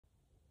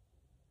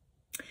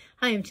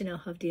Hi, I'm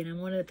Janelle Hovde, and I'm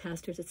one of the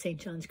pastors at St.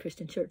 John's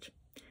Christian Church.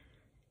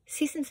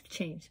 Seasons of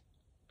change.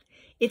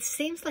 It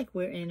seems like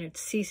we're in a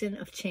season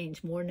of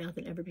change more now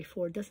than ever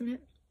before, doesn't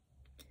it?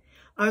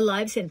 Our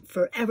lives have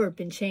forever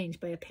been changed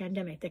by a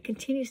pandemic that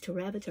continues to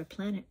ravage our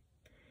planet.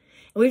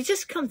 And we've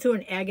just come through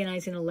an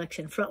agonizing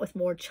election fraught with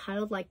more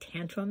childlike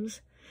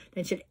tantrums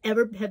than should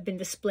ever have been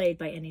displayed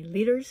by any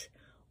leaders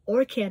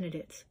or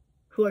candidates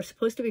who are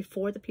supposed to be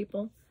for the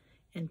people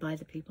and by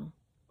the people.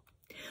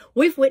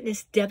 We've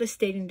witnessed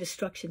devastating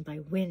destruction by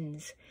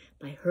winds,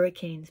 by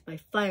hurricanes, by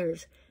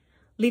fires,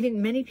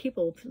 leaving many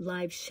people's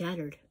lives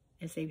shattered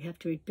as they have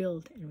to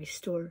rebuild and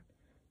restore,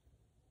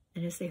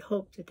 and as they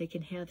hope that they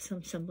can have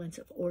some semblance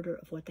of order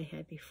of what they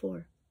had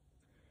before.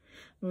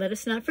 Let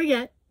us not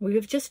forget, we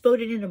have just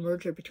voted in a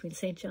merger between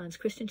St. John's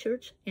Christian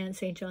Church and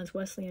St. John's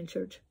Wesleyan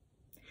Church.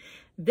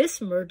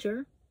 This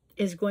merger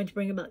is going to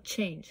bring about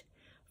change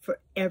for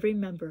every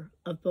member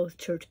of both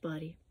church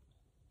body.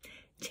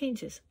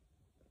 Change is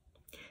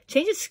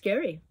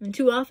scary, and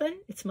too often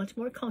it's much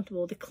more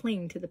comfortable to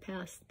cling to the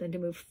past than to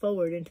move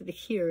forward into the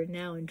here and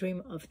now and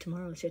dream of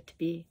tomorrow's yet to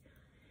be.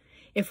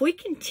 If we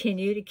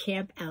continue to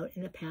camp out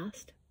in the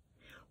past,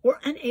 we're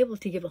unable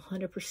to give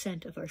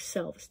 100% of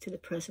ourselves to the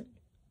present.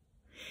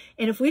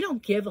 And if we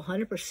don't give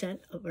 100%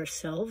 of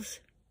ourselves,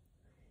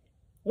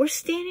 we're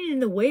standing in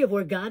the way of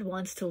where God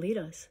wants to lead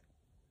us.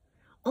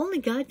 Only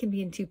God can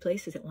be in two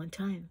places at one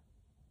time.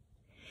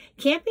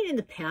 Camping in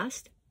the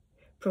past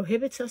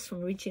prohibits us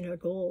from reaching our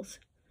goals,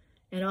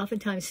 and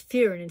oftentimes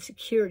fear and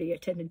insecurity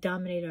tend to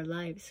dominate our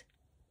lives.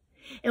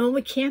 And when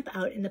we camp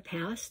out in the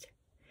past,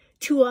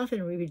 too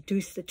often we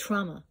reduce the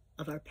trauma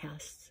of our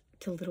pasts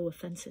to little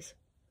offenses.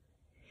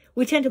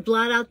 We tend to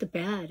blot out the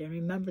bad and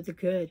remember the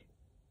good.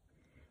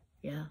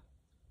 Yeah,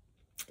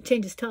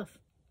 change is tough.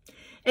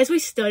 As we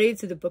studied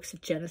through the books of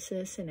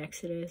Genesis and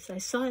Exodus, I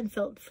saw and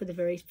felt for the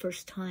very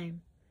first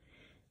time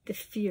the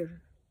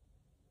fear,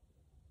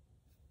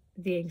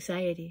 the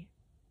anxiety,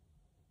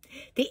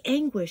 the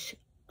anguish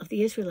of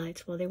the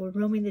Israelites while they were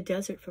roaming the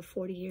desert for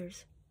 40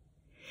 years.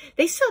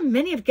 They saw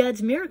many of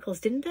God's miracles,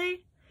 didn't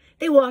they?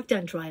 They walked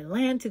on dry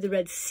land through the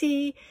Red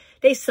Sea.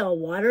 They saw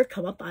water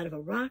come up out of a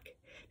rock.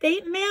 They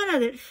ate manna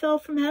that fell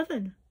from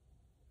heaven.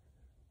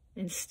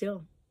 And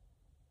still,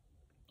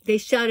 they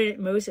shouted at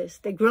Moses.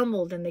 They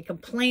grumbled and they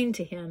complained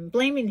to him,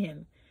 blaming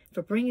him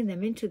for bringing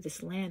them into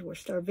this land where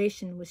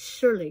starvation was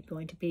surely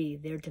going to be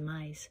their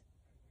demise.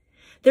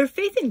 Their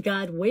faith in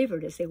God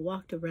wavered as they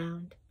walked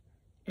around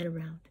and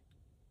around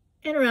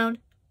and around.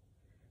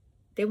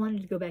 They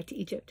wanted to go back to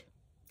Egypt,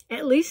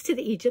 at least to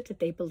the Egypt that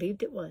they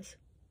believed it was.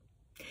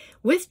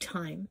 With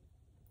time,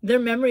 their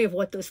memory of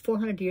what those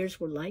 400 years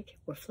were like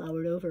were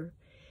flowered over,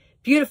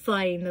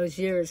 beautifying those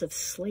years of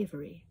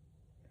slavery.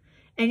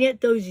 And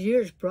yet those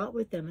years brought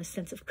with them a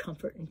sense of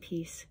comfort and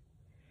peace.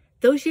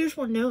 Those years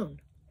were known.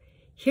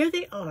 Here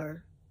they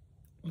are,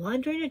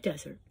 wandering a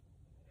desert,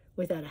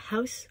 without a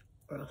house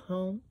or a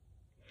home.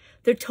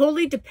 They're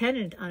totally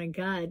dependent on a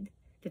God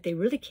that they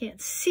really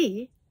can't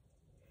see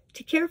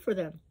to care for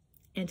them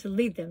and to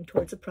lead them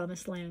towards the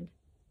promised land.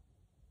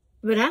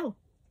 But how?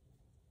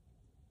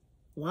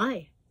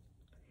 Why?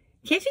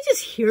 Can't you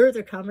just hear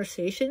their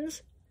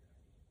conversations?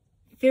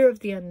 Fear of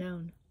the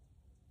unknown.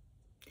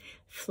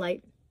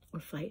 Flight or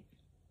fight.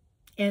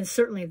 And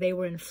certainly they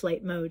were in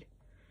flight mode.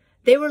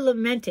 They were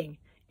lamenting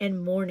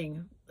and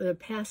mourning their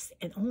past,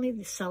 and only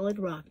the solid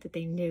rock that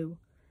they knew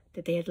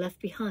that they had left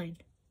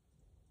behind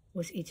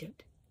was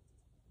Egypt.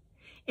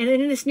 And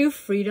in this new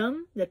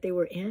freedom that they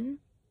were in,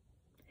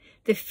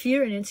 the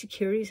fear and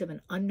insecurities of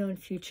an unknown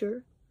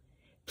future,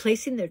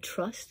 placing their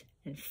trust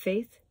and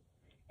faith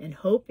and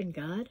hope in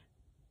God,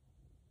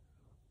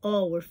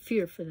 all were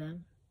fear for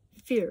them,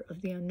 fear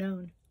of the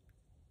unknown,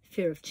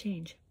 fear of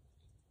change.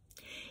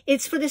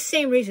 It's for the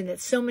same reason that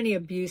so many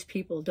abused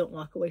people don't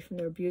walk away from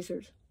their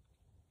abusers.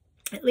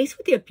 At least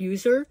with the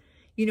abuser,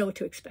 you know what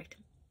to expect.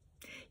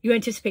 You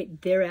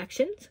anticipate their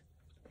actions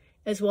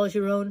as well as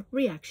your own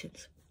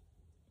reactions.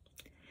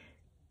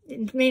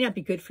 It may not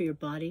be good for your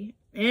body,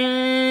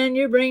 and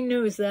your brain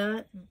knows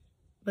that,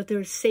 but there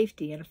is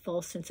safety and a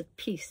false sense of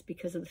peace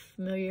because of the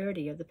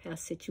familiarity of the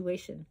past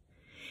situation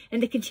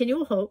and the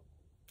continual hope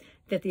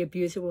that the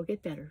abuser will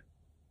get better.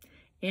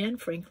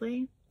 And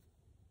frankly,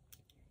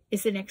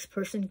 is the next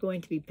person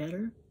going to be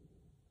better,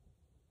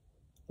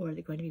 or are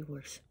they going to be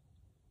worse?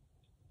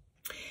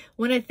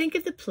 When I think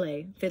of the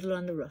play, Fiddler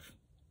on the Roof,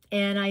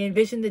 and I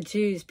envision the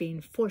Jews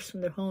being forced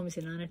from their homes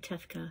in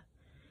Anatevka,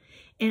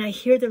 and I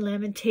hear their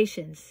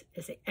lamentations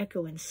as they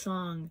echo in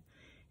song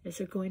as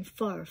they're going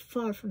far,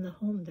 far from the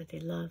home that they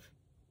love.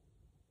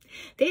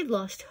 They had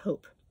lost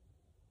hope.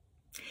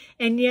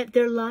 And yet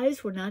their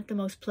lives were not the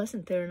most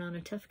pleasant there in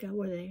Anatevka,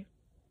 were they?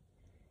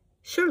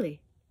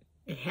 Surely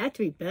it had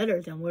to be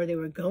better than where they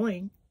were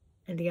going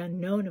and the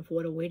unknown of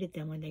what awaited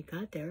them when they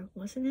got there,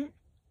 wasn't it?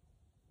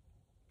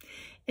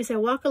 As I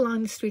walk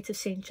along the streets of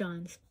St.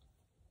 John's,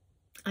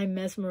 I'm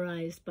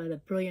mesmerized by the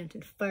brilliant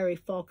and fiery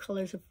fall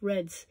colors of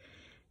reds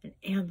and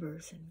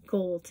ambers and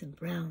golds and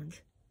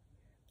browns.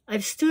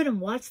 I've stood and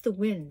watched the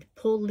wind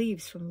pull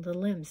leaves from the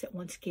limbs that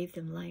once gave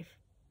them life,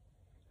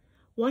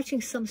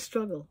 watching some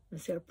struggle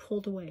as they are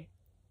pulled away,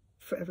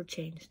 forever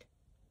changed.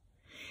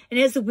 And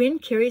as the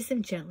wind carries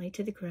them gently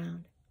to the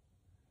ground,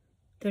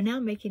 they're now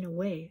making a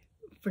way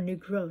for new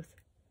growth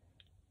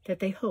that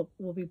they hope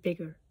will be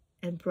bigger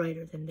and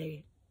brighter than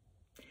they.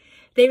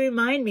 They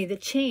remind me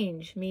that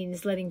change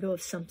means letting go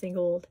of something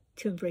old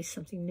to embrace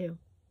something new.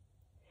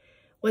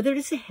 Whether it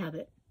is a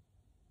habit,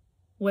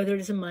 whether it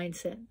is a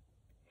mindset,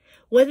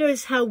 whether it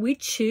is how we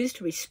choose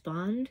to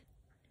respond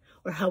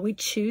or how we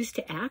choose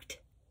to act,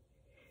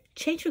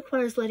 change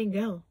requires letting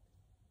go.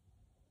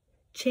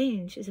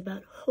 Change is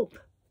about hope.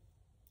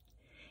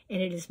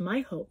 And it is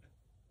my hope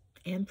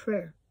and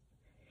prayer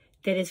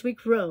that as we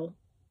grow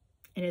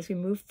and as we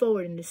move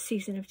forward in this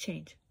season of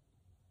change,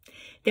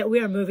 that we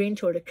are moving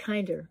toward a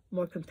kinder,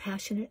 more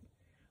compassionate,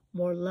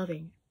 more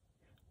loving,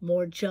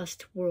 more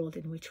just world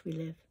in which we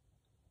live.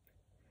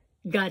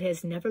 God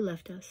has never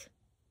left us,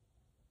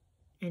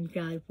 and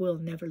God will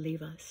never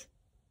leave us.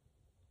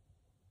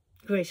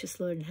 Gracious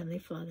Lord and Heavenly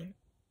Father,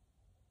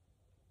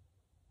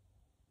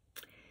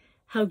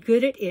 how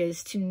good it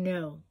is to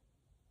know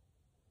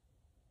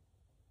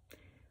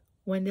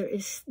when there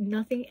is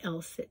nothing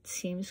else that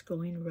seems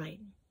going right,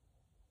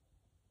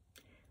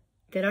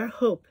 that our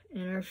hope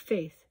and our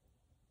faith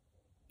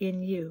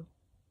in you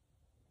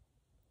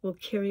will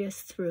carry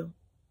us through.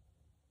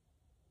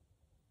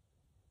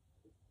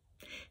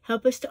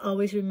 Help us to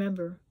always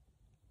remember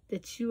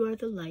that you are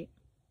the light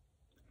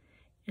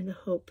and the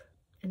hope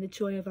and the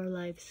joy of our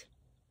lives.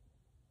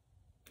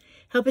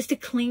 Help us to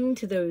cling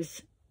to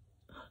those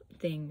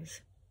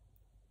things.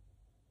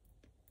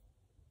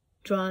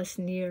 Draw us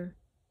near.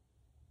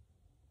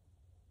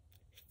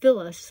 Fill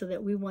us so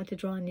that we want to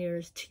draw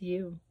near to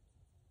you.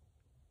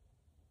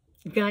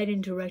 Guide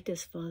and direct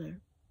us,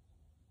 Father.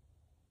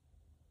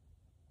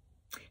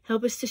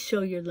 Help us to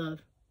show your love.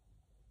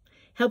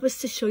 Help us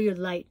to show your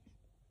light.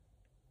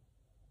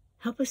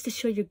 Help us to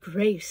show your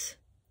grace.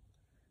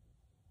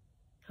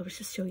 Help us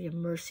to show your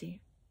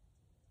mercy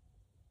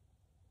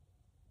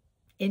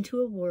into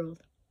a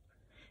world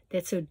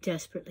that so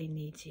desperately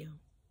needs you.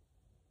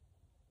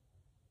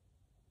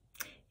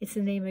 It's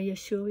in the name of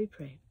Yeshua we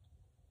pray.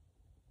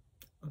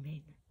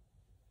 Amen.